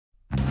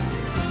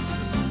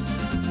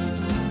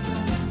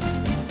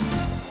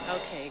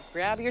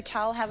Grab your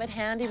towel, have it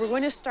handy. We're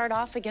going to start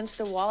off against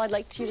the wall. I'd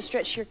like you to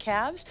stretch your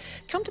calves.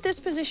 Come to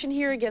this position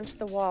here against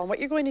the wall. And what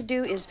you're going to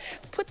do is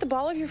put the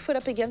ball of your foot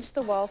up against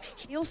the wall,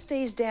 heel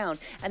stays down.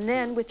 And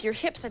then with your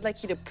hips, I'd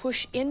like you to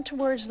push in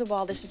towards the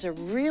wall. This is a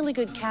really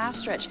good calf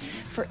stretch.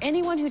 For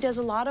anyone who does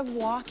a lot of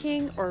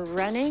walking or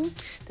running,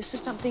 this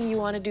is something you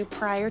want to do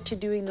prior to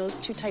doing those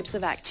two types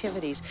of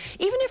activities.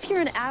 Even if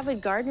you're an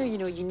avid gardener, you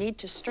know, you need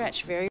to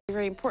stretch. Very,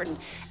 very important.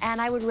 And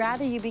I would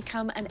rather you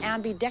become an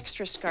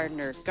ambidextrous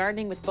gardener,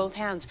 gardening with both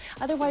hands.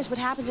 Otherwise, what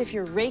happens if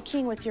you're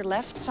raking with your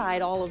left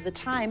side all of the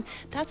time,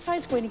 that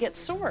side's going to get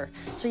sore.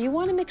 So you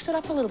want to mix it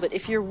up a little bit.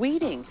 If you're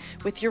weeding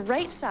with your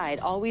right side,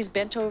 always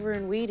bent over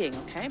and weeding,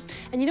 okay?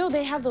 And you know,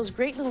 they have those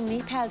great little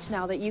knee pads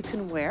now that you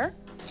can wear.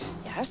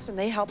 Yes, and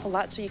they help a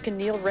lot, so you can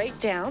kneel right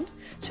down.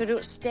 So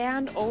don't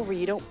stand over,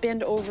 you don't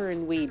bend over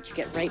and weed. You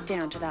get right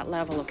down to that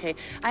level, okay?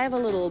 I have a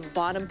little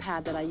bottom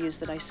pad that I use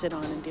that I sit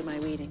on and do my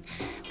weeding.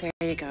 There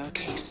you go,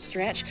 okay,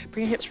 stretch.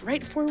 Bring your hips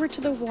right forward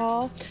to the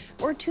wall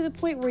or to the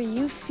point where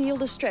you feel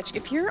the stretch.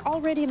 If you're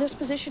already in this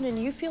position and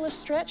you feel a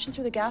stretch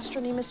through the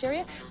gastrocnemius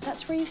area,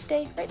 that's where you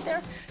stay, right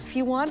there. If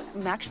you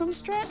want maximum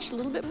stretch, a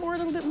little bit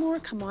more,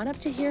 come on up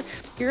to here.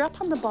 You're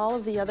up on the ball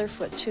of the other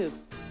foot too.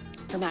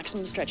 For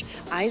maximum stretch.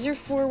 Eyes are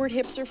forward,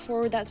 hips are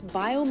forward. That's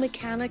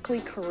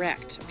biomechanically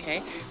correct,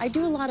 okay? I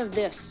do a lot of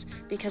this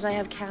because I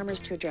have cameras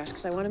to address,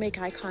 because I want to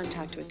make eye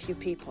contact with you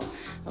people,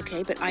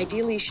 okay? But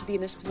ideally, you should be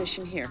in this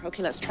position here.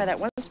 Okay, let's try that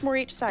once more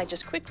each side.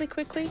 Just quickly.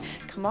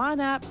 Come on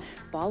up.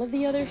 Ball of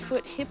the other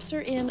foot. Hips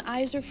are in,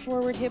 eyes are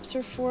forward, hips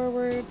are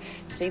forward.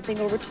 Same thing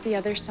over to the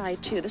other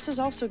side, too. This is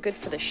also good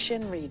for the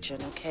shin region,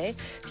 okay?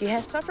 If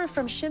you suffer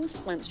from shin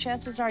splints,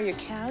 chances are your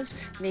calves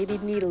maybe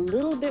need a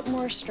little bit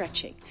more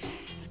stretching.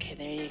 Okay,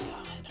 there you go.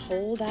 And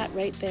hold that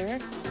right there.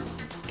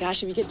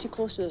 Gosh, if you get too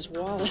close to this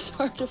wall, it's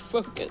hard to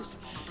focus.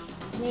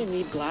 You may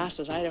need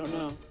glasses, I don't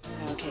know.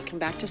 Okay, come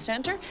back to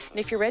center. And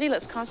if you're ready,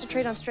 let's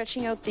concentrate on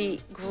stretching out the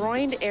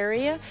groined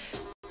area.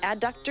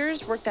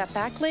 Adductors, work that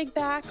back leg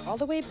back, all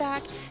the way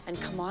back, and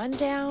come on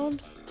down.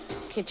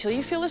 Okay, until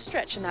you feel a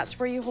stretch, and that's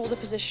where you hold the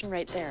position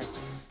right there.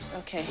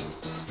 Okay,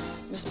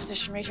 in this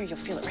position right here, you'll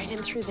feel it right in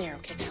through there,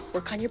 okay?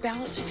 Work on your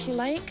balance if you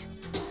like.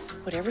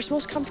 Whatever's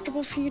most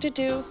comfortable for you to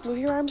do. Move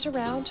your arms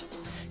around.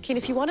 Okay, and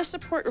if you want to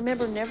support,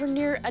 remember, never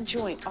near a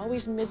joint.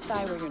 Always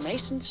mid-thigh where you're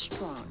nice and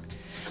strong.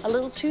 A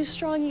little too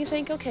strong, you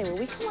think, okay, well,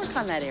 we can work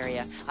on that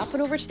area. Up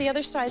and over to the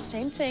other side,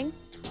 same thing.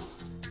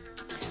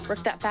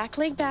 Work that back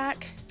leg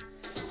back,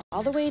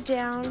 all the way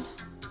down.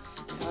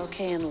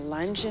 Okay, and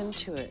lunge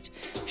into it.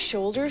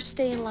 Shoulders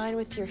stay in line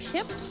with your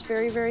hips,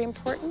 very, very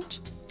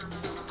important.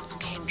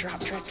 Okay, and drop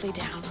directly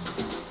down.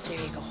 There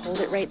you go,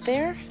 hold it right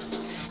there.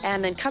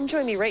 And then come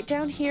join me right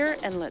down here,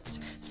 and let's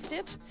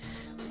sit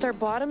with our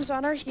bottoms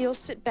on our heels,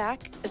 sit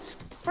back as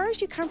far as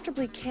you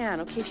comfortably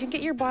can, okay? If you can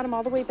get your bottom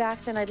all the way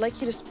back, then I'd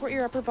like you to support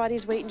your upper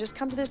body's weight and just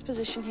come to this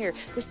position here.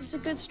 This is a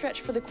good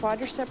stretch for the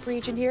quadricep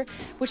region here,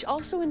 which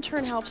also in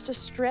turn helps to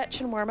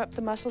stretch and warm up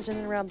the muscles in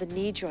and around the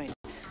knee joint.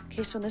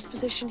 Okay, so in this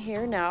position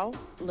here now,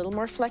 a little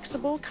more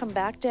flexible, come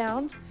back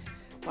down.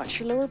 Watch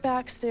your lower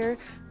backs there.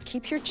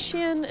 Keep your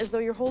chin as though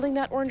you're holding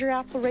that orange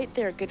apple right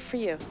there. Good for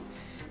you.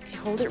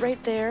 Hold it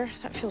right there.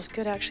 That feels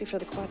good actually for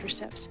the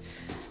quadriceps.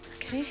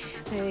 Okay,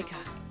 there you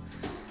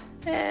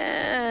go.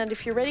 And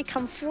if you're ready,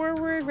 come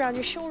forward, round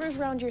your shoulders,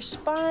 round your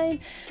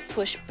spine,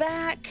 push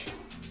back,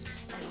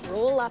 and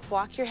roll up.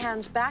 Walk your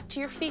hands back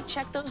to your feet.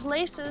 Check those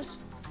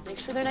laces. Make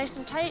sure they're nice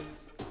and tight.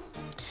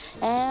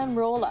 And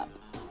roll up.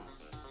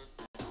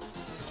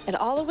 And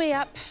all the way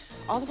up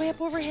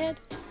overhead.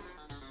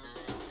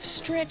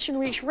 Stretch and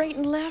reach right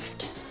and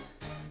left.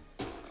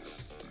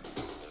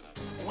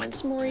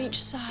 Once more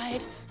each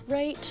side.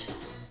 Right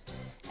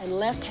and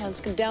left. Hands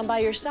come down by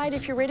your side.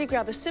 If you're ready,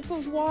 grab a sip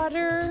of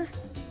water.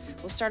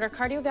 We'll start our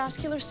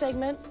cardiovascular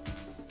segment.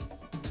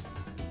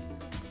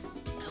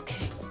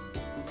 Okay.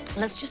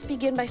 Let's just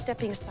begin by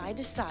stepping side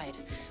to side.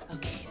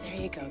 Okay, there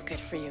you go. Good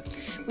for you.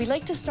 We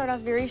like to start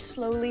off very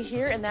slowly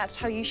here, and that's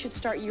how you should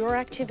start your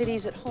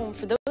activities at home.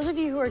 For those of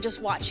you who are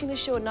just watching the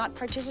show and not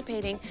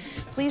participating,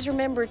 please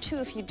remember, too,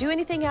 if you do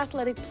anything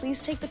athletic,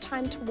 please take the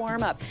time to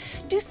warm up.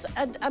 Do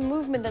a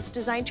movement that's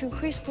designed to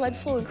increase blood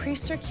flow,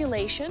 increase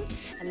circulation,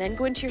 and then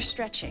go into your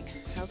stretching.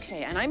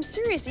 Okay, and I'm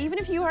serious, even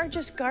if you are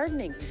just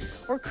gardening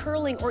or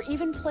curling or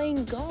even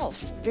playing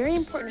golf, very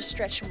important to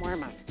stretch and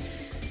warm up.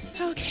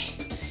 Okay.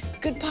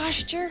 Good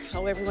posture.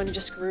 Oh, everyone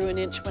just grew an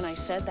inch when I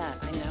said that,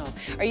 I know.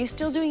 Are you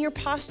still doing your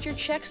posture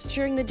checks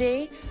during the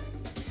day?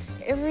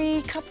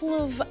 Every couple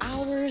of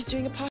hours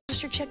doing a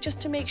posture check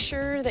just to make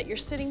sure that you're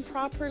sitting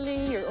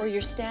properly or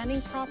you're standing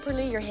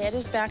properly, your head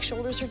is back,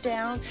 shoulders are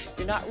down,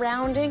 you're not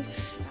rounding.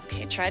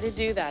 Okay, try to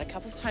do that a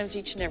couple of times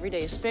each and every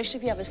day, especially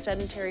if you have a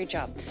sedentary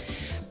job.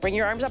 Bring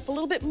your arms up a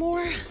little bit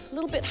more, a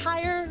little bit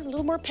higher, a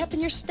little more pep in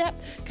your step.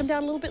 Come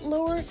down a little bit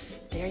lower.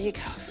 There you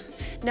go.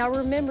 Now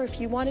remember,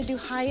 if you want to do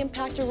high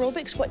impact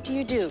aerobics, what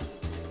do?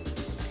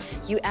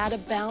 You add a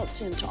bounce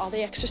into all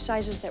the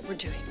exercises that we're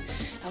doing.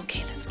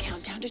 Okay, let's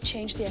count down to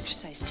change the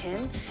exercise.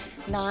 10,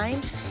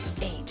 9,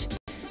 8,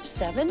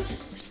 7,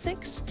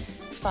 6,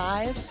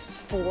 5,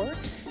 4,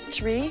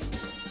 3,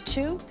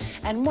 2,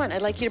 and 1.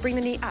 I'd like you to bring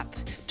the knee up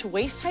to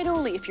waist height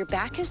only. If your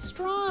back is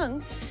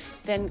strong,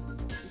 then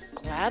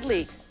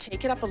gladly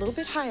take it up a little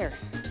bit higher.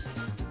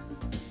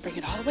 Bring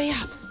it all the way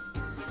up.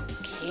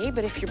 Okay,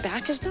 but if your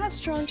back is not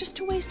strong, just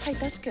to waist height,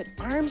 that's good.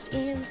 Arms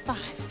in, 5,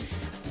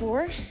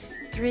 4,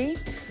 3,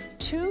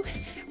 2,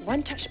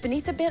 1. Touch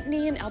beneath the bent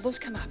knee and elbows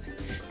come up.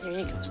 There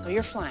you go, so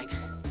you're flying.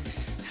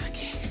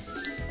 Okay.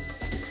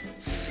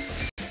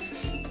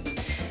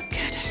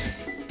 Good.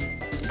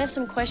 I have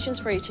some questions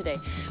for you today.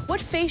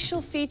 What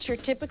facial feature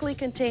typically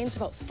contains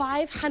about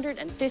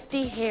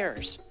 550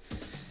 hairs?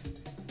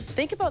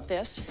 Think about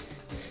this.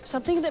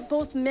 Something that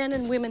both men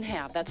and women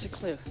have, that's a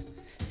clue.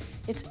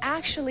 It's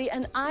actually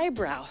an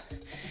eyebrow.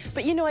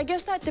 But you know, I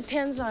guess that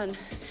depends on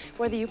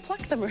whether you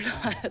pluck them or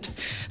not.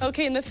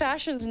 Okay, and the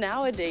fashions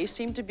nowadays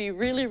seem to be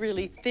really,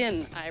 really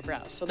thin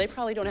eyebrows, so they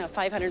probably don't have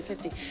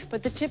 550.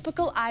 But the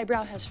typical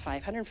eyebrow has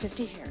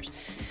 550 hairs.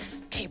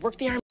 Okay, work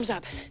the arms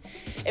up.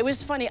 It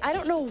was funny, I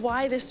don't know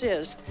why this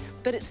is,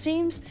 but it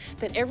seems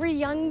that every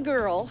young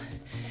girl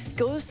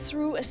goes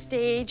through a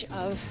stage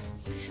of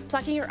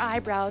plucking her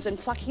eyebrows and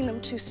plucking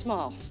them too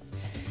small.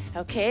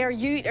 Okay,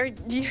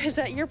 is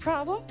that your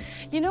problem?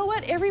 You know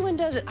what, everyone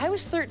does it. I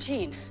was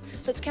 13.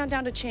 Let's count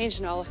down to change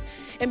and I'll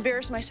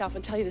embarrass myself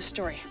and tell you the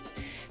story.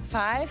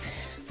 5,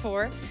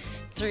 4,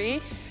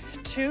 3,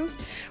 2,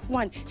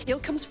 1. Heel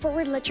comes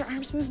forward, let your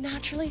arms move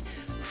naturally.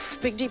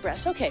 Big deep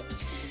breaths, okay.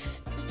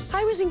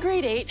 I was in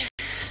grade 8,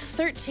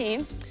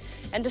 13,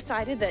 and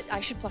decided that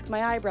I should pluck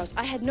my eyebrows.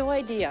 I had no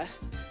idea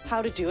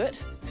how to do it.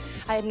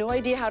 I had no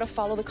idea how to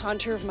follow the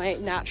contour of my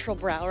natural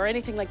brow or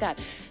anything like that.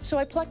 So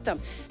I plucked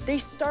them. They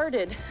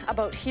started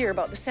about here,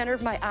 about the center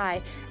of my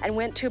eye, and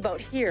went to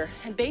about here.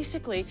 And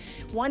basically,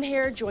 one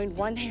hair joined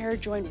one hair,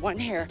 joined one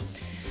hair.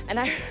 And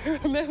I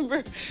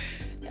remember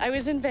I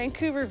was in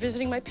Vancouver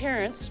visiting my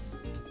parents,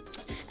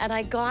 and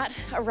I got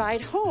a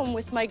ride home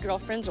with my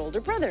girlfriend's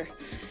older brother.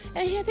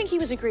 And I think he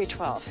was in grade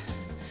 12.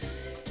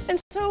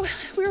 And so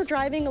we were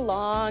driving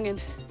along,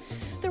 and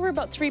there were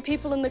about 3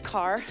 people in the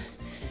car.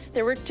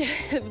 There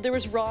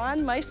was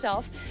Ron,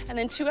 myself, and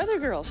then 2 other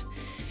girls.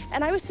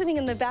 And I was sitting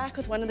in the back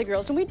with one of the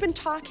girls, and we'd been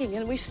talking,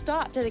 and we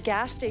stopped at a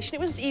gas station. It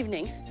was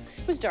evening.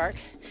 It was dark.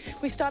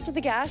 We stopped at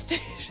the gas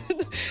station,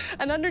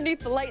 and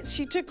underneath the lights,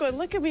 she took one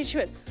look at me. She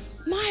went,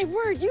 "My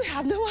word, you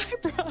have no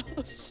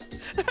eyebrows."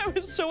 I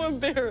was so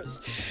embarrassed.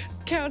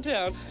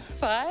 Countdown.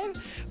 5,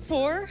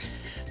 4,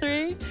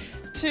 3,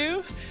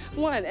 2,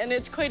 1. And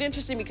it's quite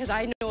interesting because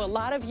I know a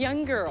lot of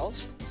young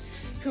girls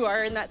who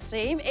are in that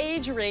same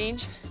age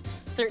range,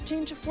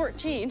 13 to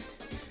 14,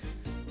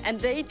 and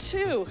they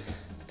too,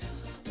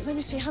 let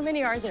me see, how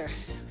many are there?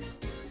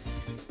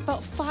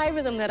 About 5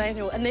 of them that I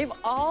know, and they've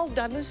all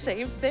done the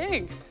same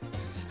thing.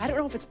 I don't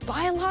know if it's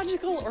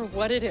biological or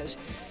what it is.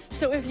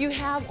 So if you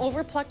have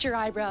overplucked your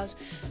eyebrows,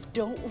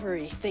 don't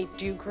worry, they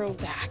do grow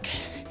back.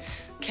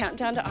 Count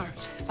down to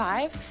arms.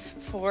 5,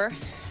 4,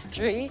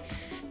 3,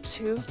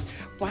 2,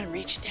 1.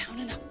 Reach down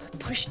and up,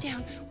 push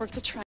down, work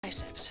the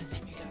triceps. There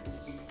you go.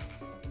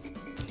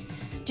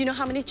 Do you know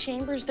how many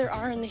chambers there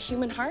are in the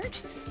human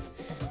heart?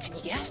 Can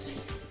you guess?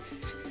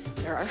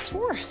 There are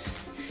 4.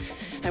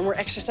 And we're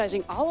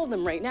exercising all of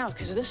them right now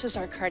because this is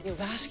our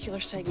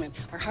cardiovascular segment,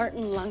 our heart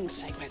and lung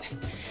segment.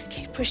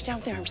 Okay, push down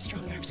with the arms,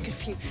 strong arms, good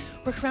for you.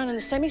 Work around in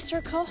the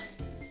semicircle.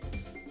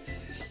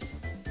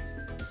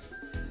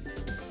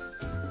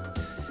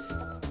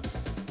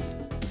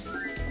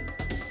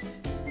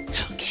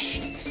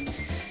 Okay.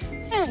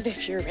 And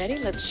if you're ready,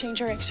 let's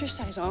change our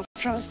exercise. En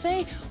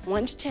français,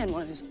 1 to 10.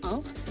 1 is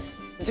 1.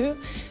 2,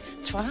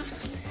 3,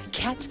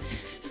 4,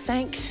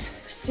 5,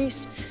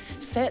 6,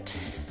 7,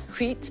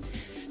 8,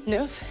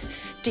 9,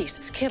 10.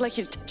 Okay, I'd like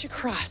you to touch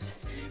across,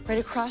 right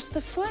across the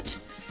foot.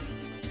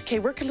 Okay,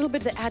 work a little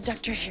bit of the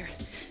adductor here.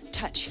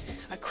 Touch,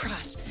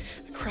 across,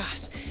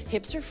 across.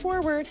 Hips are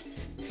forward.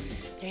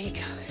 There you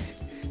go.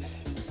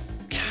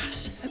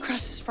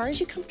 Across as far as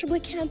you comfortably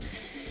can.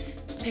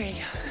 There you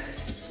go.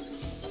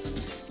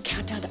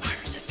 Count down to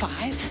arms.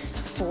 5,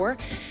 4,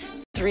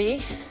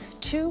 3,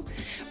 2,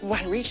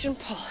 1. Reach and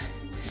pull.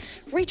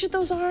 Reach with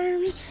those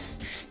arms.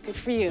 Good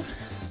for you.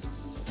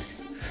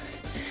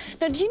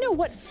 Now, do you know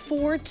what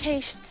 4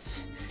 tastes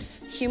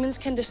humans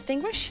can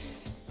distinguish?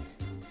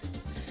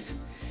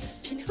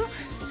 Do you know?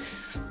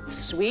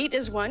 Sweet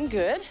is one,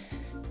 good.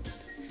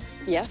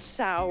 Yes,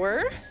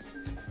 sour.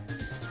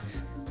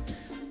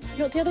 You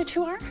know what the other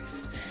 2 are?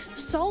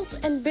 Salt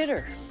and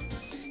bitter.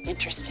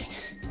 Interesting.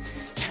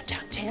 Count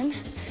down. 10,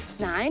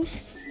 9,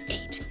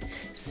 8,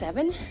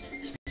 7,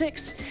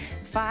 6,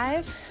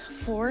 5,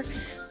 4,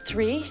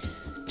 3,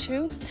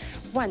 2,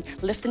 1.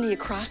 Lift the knee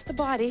across the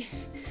body.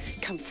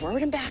 Come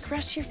forward and back.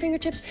 Rest your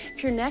fingertips.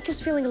 If your neck is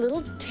feeling a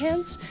little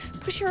tense,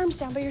 push your arms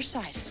down by your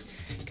side.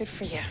 Good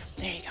for you.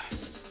 There you go.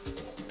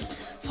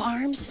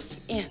 Arms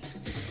in.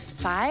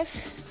 5,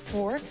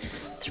 4,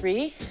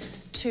 3,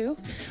 2,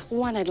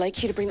 1. I'd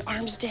like you to bring the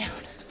arms down.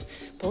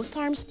 Both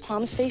arms,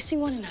 palms facing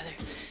one another.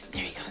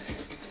 There you go.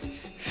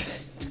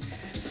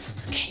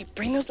 Okay,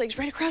 bring those legs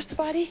right across the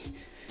body.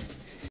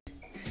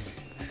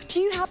 Do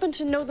Do you happen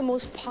to know the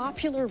most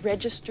popular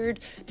registered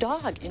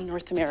dog in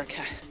North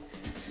America?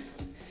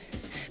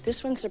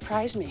 This one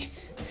surprised me.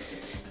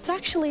 It's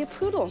actually a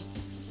poodle.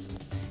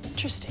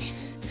 Interesting.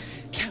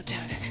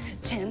 Countdown.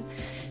 10,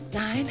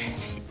 9,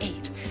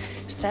 8,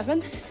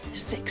 7,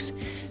 6,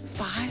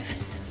 5,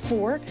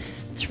 4,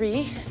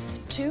 3,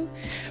 2,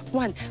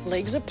 1.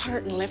 Legs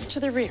apart and lift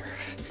to the rear.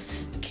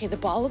 Okay, the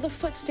ball of the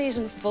foot stays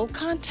in full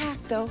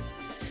contact though.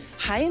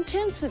 High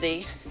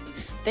intensity,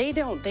 they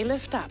don't, they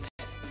lift up.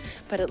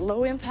 But at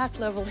low impact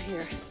level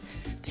here.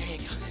 There you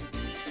go.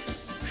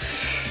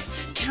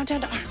 Count down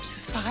to arms.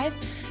 5,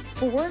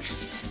 4,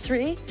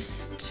 3,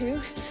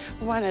 2,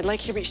 1. I'd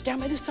like you to reach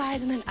down by the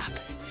side and then up.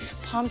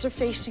 Palms are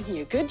facing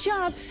you. Good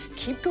job.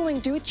 Keep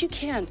going. Do what you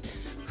can.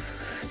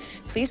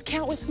 Please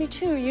count with me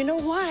too. You know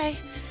why?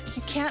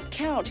 You can't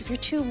count. If you're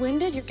too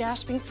winded, you're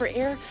gasping for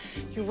air,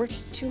 you're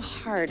working too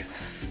hard.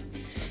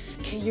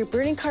 Okay, you're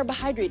burning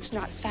carbohydrates,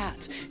 not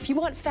fats. If you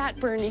want fat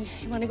burning,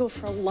 you want to go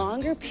for a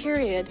longer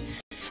period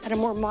at a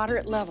more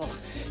moderate level.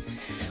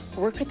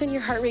 Work within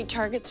your heart rate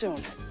target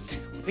zone.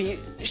 We'll be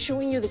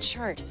showing you the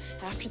chart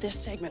after this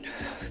segment.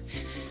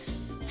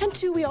 And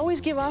two, we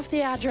always give off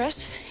the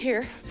address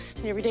here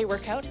in Everyday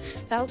Workout.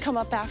 That'll come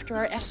up after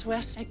our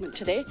SOS segment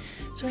today.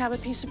 So have a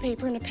piece of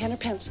paper and a pen or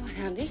pencil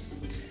handy.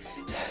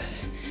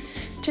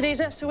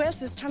 Today's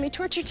SOS is tummy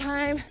torture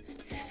time.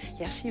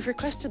 Yes, you've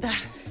requested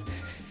that.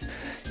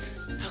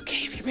 Okay,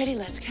 if you're ready,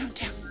 let's count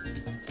down.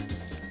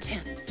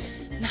 10,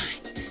 9,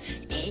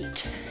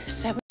 8,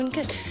 7,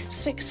 good.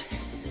 6,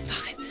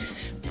 5,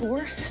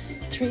 4,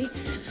 3,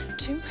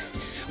 2,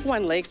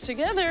 1. Legs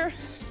together.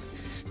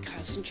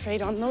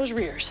 Concentrate on those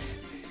rears.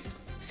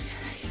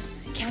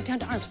 Count down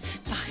to arms.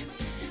 5,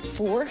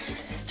 4,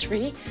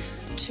 3,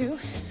 2,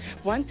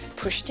 1.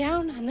 Push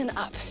down and then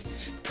up.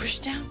 Push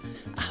down,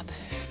 up.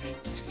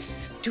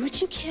 Do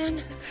what you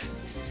can.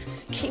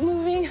 Keep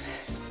moving.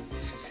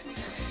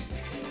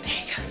 There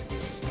you go.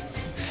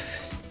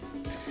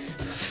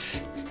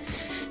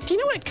 Do you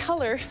know what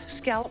color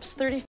Scallop's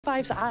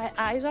 35's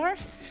eyes are?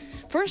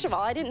 First of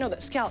all, I didn't know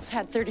that scallops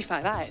had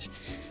 35 eyes,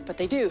 but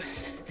they do.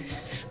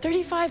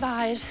 35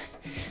 eyes,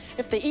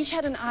 if they each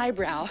had an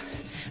eyebrow,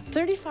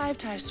 35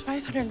 times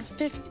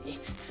 550,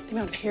 the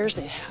amount of hairs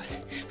they'd have.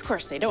 Of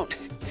course, they don't.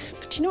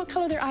 But do you know what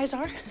color their eyes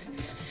are?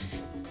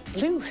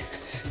 Blue.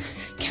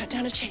 Count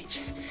down to change.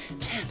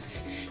 10,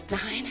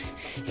 9,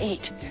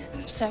 8,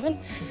 7,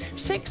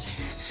 6,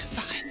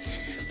 5,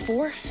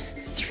 4,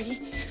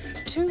 3,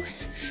 2,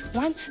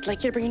 1. I'd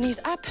like you to bring your knees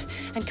up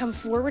and come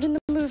forward in the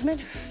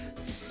movement.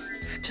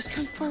 Just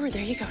come forward.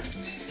 There you go.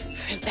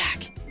 And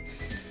back.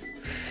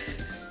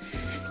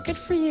 Good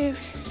for you.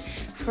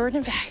 Forward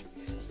and back.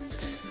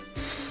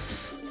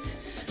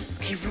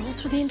 Okay, roll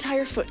through the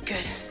entire foot.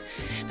 Good.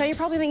 Now you're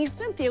probably thinking,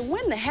 Cynthia,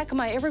 when the heck am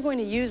I ever going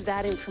to use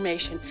that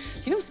information?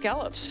 You know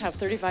scallops have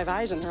 35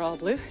 eyes and they're all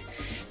blue.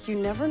 You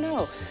never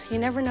know. You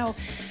never know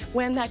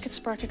when that could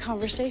spark a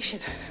conversation.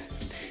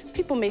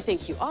 People may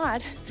think you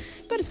odd,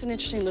 but it's an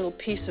interesting little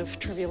piece of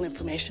trivial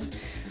information.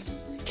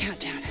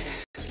 Countdown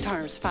to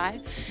arms.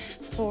 5,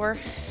 4,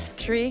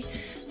 3,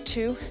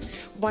 2,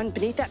 1.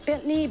 Beneath that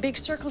bent knee, big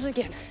circles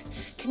again.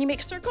 Can you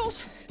make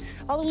circles?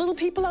 All the little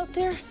people out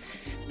there?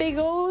 Big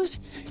O's?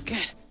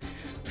 Good.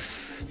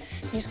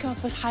 Knees come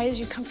up as high as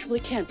you comfortably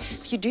can.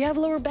 If you do have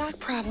lower back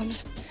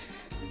problems,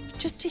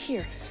 just to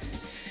here.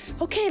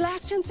 Okay,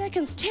 last 10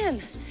 seconds.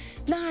 10,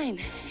 9,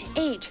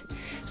 8,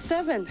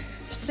 7,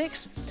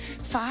 6,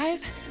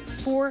 5,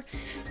 4,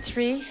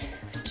 3,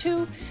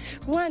 2,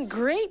 1.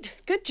 Great.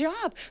 Good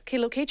job. Okay,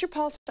 locate your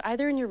pulse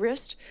either in your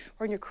wrist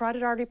or in your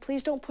carotid artery.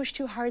 Please don't push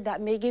too hard. That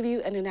may give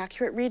you an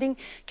inaccurate reading.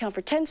 Count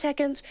for 10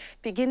 seconds,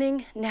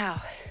 beginning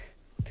now.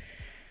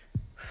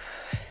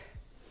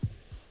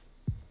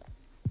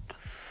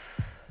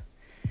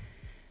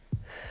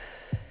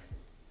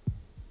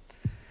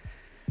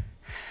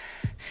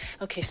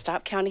 Okay,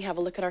 stop counting, have a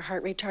look at our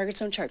heart rate target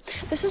zone chart.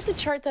 This is the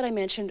chart that I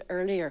mentioned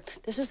earlier.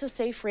 This is a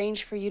safe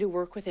range for you to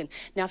work within.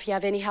 Now, if you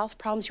have any health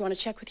problems, you want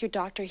to check with your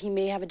doctor, he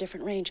may have a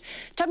different range.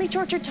 Tummy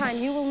torture time,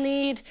 you will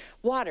need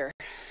water,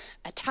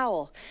 a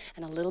towel,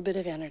 and a little bit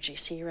of energy.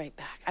 See you right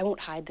back. I won't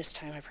hide this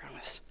time, I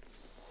promise.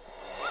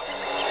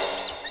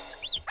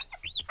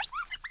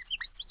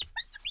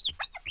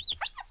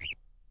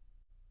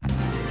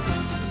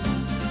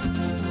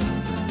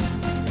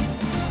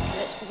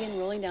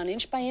 Rolling down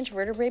inch by inch,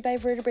 vertebrae by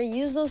vertebrae.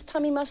 Use those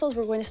tummy muscles.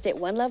 We're going to stay at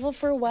one level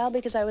for a while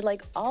because I would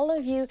like all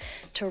of you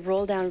to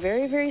roll down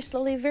very, very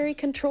slowly, very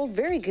controlled.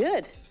 Very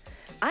good.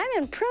 I'm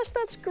impressed.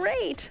 That's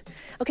great.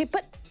 Okay,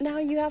 but now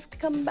you have to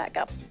come back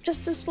up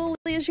just as slowly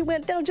as you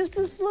went down, just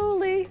as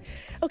slowly.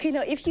 Okay,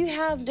 now if you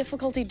have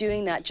difficulty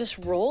doing that, just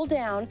roll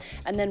down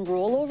and then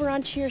roll over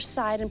onto your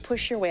side and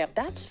push your way up.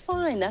 That's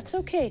fine. That's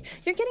okay.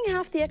 You're getting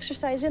half the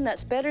exercise in.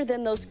 That's better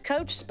than those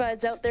couch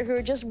spuds out there who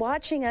are just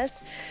watching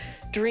us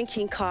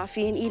drinking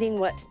coffee and eating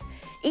what?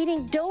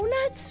 Eating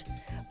donuts?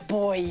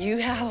 boy, you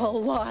have a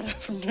lot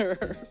of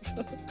nerve.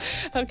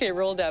 Okay,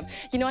 roll down.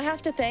 You know, I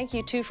have to thank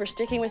you, too, for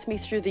sticking with me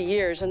through the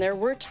years. And there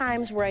were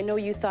times where I know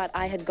you thought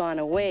I had gone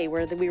away,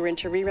 where we were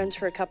into reruns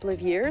for a couple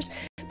of years.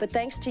 But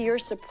thanks to your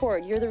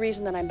support, you're the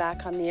reason that I'm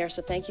back on the air.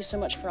 So thank you so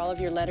much for all of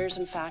your letters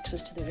and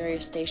faxes to the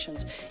various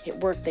stations. It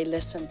worked. They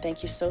listened.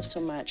 Thank you so, so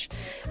much.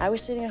 I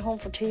was sitting at home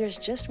for 2 years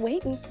just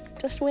waiting,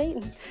 just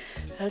waiting.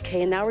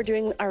 Okay, and now we're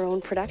doing our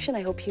own production.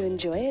 I hope you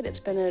enjoy it. It's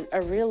been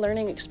a real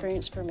learning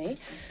experience for me.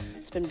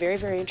 It's been very,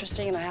 very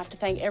interesting, and I have to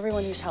thank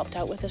everyone who's helped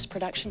out with this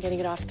production, getting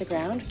it off the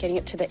ground, getting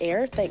it to the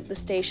air. Thank the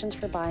stations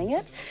for buying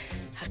it.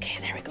 Okay,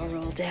 there we go.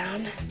 Roll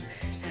down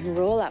and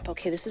roll up.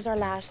 Okay, this is our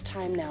last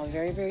time now.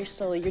 Very, very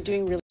slowly. You're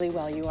doing really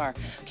well. You are.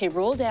 Okay,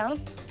 roll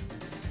down.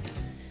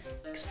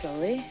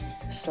 Slowly,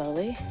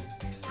 slowly.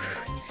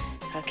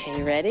 Okay,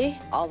 you ready?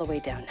 All the way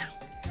down now.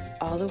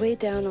 All the way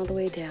down, all the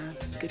way down.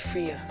 Good for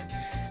you.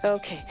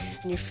 Okay,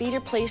 and your feet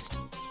are placed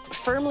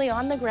firmly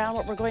on the ground.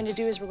 What we're going to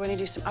do is we're going to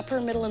do some upper,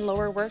 middle, and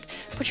lower work.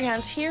 Put your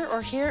hands here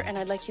or here, and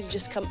I'd like you to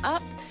just come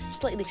up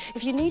slightly.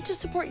 If you need to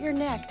support your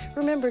neck,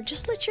 remember,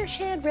 just let your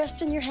head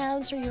rest in your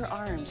hands or your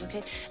arms,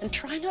 okay? And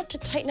try not to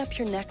tighten up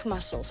your neck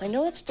muscles. I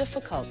know it's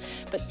difficult,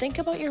 but think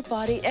about your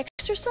body.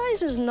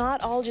 Exercise is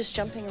not all just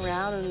jumping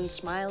around and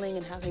smiling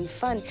and having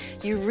fun.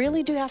 You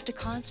really do have to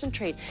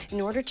concentrate in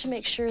order to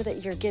make sure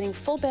that you're getting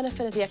full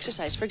benefit of the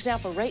exercise. For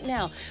example, right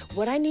now,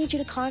 what I need you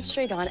to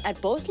concentrate on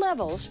at both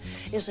levels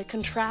is a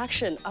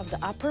contraction of the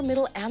upper,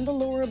 middle, and the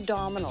lower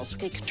abdominals.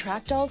 Okay,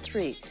 contract all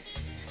three.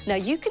 Now,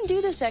 you can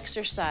do this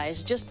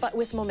exercise just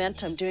with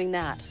momentum doing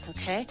that,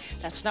 okay?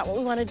 That's not what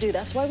we want to do.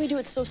 That's why we do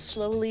it so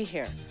slowly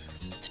here,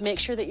 to make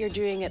sure that you're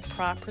doing it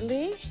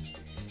properly,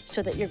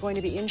 so that you're going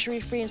to be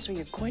injury-free, and so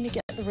you're going to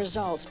get the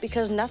results,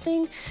 because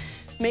nothing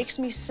makes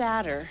me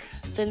sadder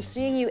than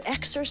seeing you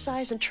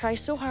exercise and try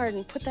so hard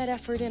and put that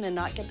effort in and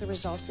not get the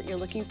results that you're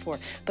looking for.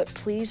 But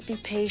please be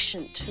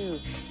patient, too.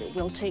 It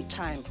will take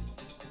time.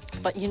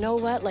 But you know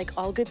what? Like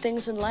all good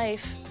things in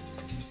life,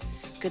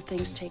 good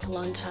things take a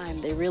long time.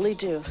 They really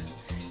do.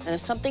 And if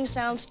something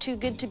sounds too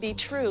good to be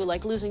true,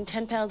 like losing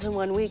 10 pounds in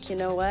 1 week, you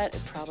know what?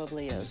 It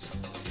probably is.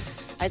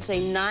 I'd say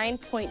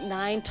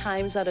 9.9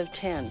 times out of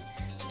 10.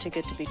 It's too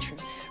good to be true.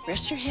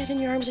 Rest your head in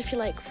your arms if you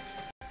like.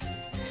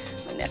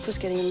 My neck was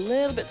getting a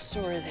little bit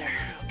sore there.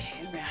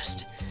 Okay, and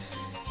rest.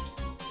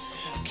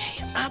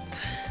 Okay, up,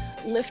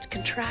 lift,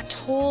 contract,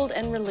 hold,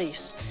 and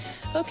release.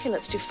 Okay,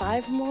 let's do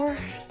 5 more.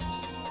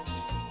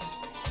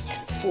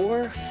 And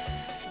 4.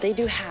 They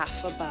do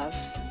half above.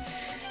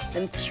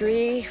 Then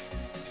 3.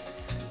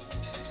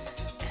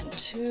 And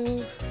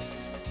 2.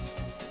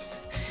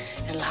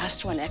 And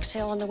last one.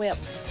 Exhale on the way up.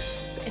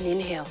 And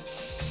inhale.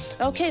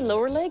 Okay,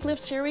 lower leg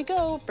lifts, here we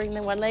go. Bring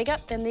the one leg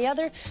up, then the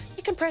other.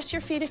 You can press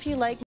your feet if you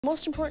like.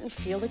 Most important,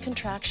 feel the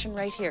contraction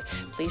right here.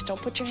 Please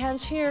don't put your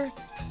hands here.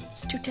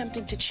 It's too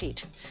tempting to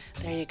cheat.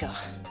 There you go.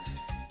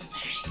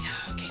 There you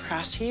go. Okay,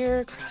 cross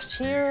here,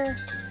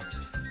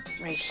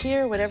 right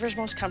here, whatever's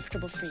most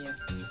comfortable for you.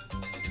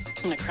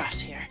 And across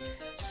here.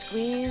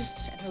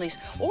 Squeeze and release.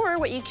 Or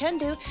what you can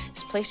do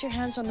is place your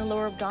hands on the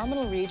lower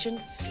abdominal region.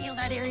 Feel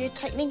that area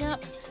tightening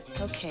up.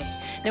 Okay.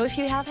 Now, if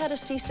you have had a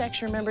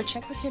C-section, remember,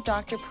 check with your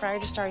doctor prior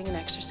to starting an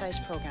exercise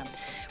program.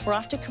 We're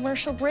off to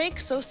commercial break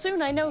so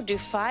soon, I know. Do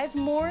 5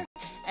 more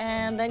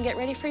and then get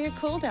ready for your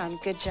cool down.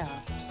 Good job.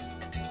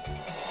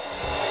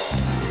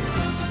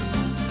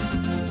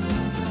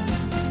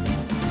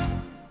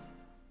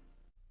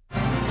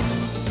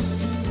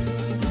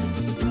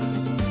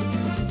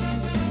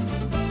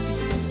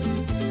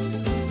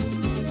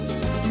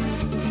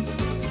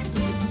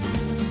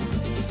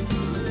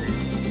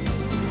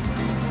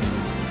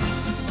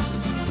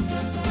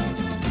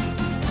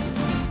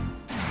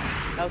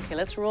 Okay,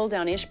 let's roll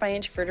down inch by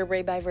inch,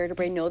 vertebrae by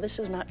vertebrae. No, this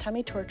is not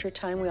tummy torture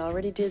time. We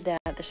already did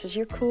that. This is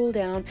your cool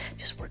down.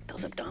 Just work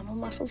those abdominal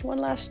muscles 2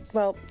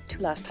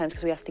 last times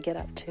because we have to get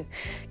up too.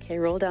 Okay,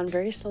 roll down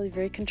very slowly,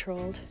 very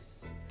controlled.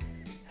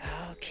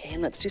 Okay,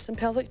 and let's do some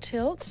pelvic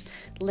tilts.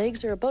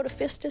 Legs are about a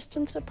fist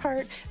distance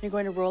apart. You're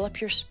going to roll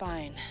up your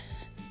spine.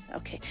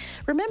 Okay,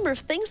 remember, if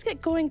things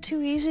get going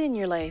too easy in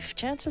your life,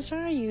 chances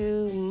are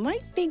you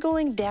might be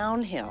going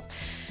downhill.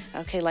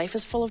 Okay, life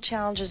is full of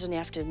challenges and you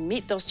have to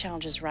meet those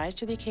challenges, rise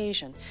to the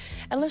occasion.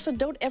 And listen,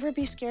 don't ever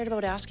be scared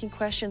about asking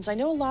questions. I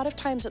know a lot of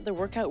times at the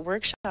workout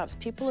workshops,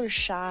 people are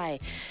shy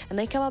and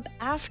they come up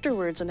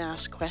afterwards and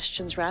ask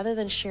questions rather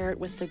than share it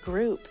with the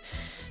group.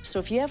 So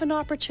if you have an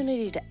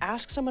opportunity to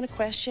ask someone a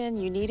question,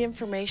 you need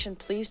information,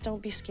 please don't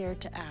be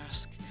scared to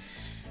ask.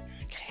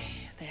 Okay,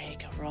 there you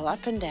go, roll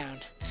up and down.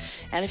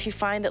 And if you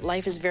find that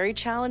life is very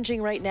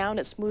challenging right now and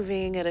it's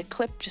moving at a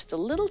clip just a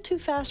little too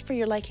fast for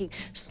your liking,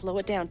 slow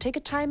it down. Take a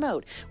time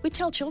out. We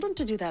tell children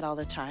to do that all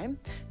the time.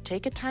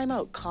 Take a time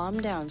out,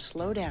 calm down,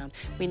 slow down.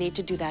 We need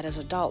to do that as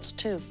adults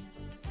too.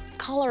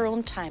 Call our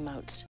own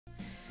timeouts.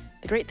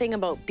 The great thing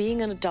about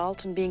being an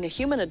adult and being a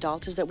human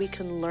adult is that we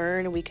can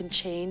learn and we can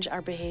change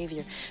our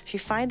behavior. If you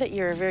find that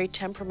you're a very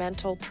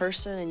temperamental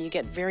person and you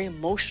get very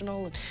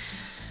emotional and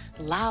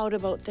loud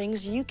about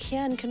things, you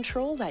can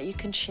control that. You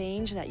can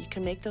change that. You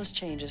can make those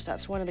changes.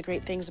 That's one of the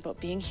great things about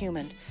being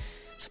human.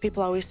 So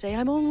people always say,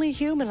 I'm only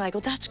human. And I go,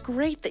 that's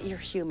great that you're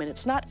human.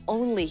 It's not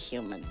only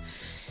human.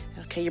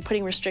 Okay, you're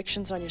putting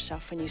restrictions on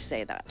yourself when you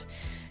say that.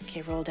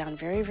 Okay, roll down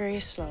very, very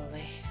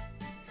slowly.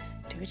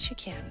 Do what you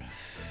can.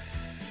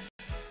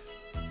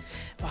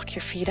 Walk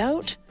your feet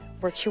out,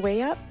 work your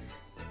way up.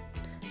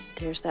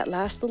 There's that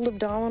last little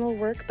abdominal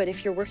work, but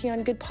if you're working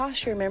on good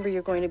posture, remember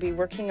you're going to be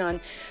working on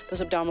those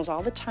abdominals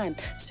all the time.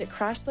 Sit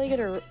cross-legged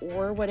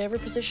or whatever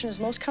position is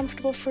most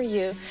comfortable for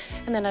you.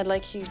 And then I'd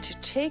like you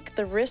to take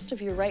the wrist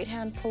of your right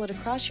hand, pull it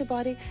across your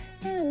body,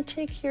 and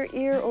take your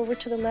ear over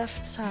to the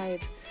left side.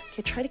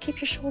 Okay, try to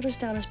keep your shoulders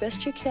down as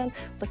best you can.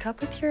 Look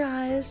up with your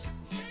eyes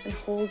and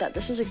hold that.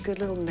 This is a good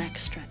little neck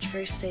stretch,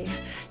 very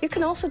safe. You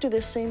can also do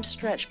this same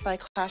stretch by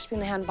clasping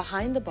the hand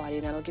behind the body,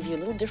 and that'll give you a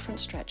little different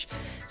stretch.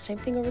 Same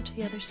thing over to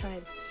the other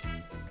side.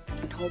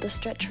 And hold the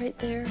stretch right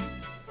there.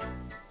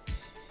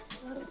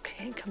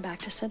 Okay, come back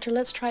to center.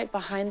 Let's try it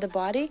behind the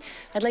body.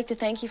 I'd like to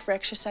thank you for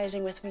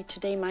exercising with me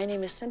today. My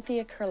name is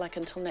Cynthia Kereluk.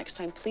 Until next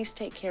time, please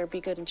take care,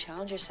 be good, and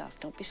challenge yourself.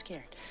 Don't be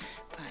scared.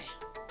 Bye.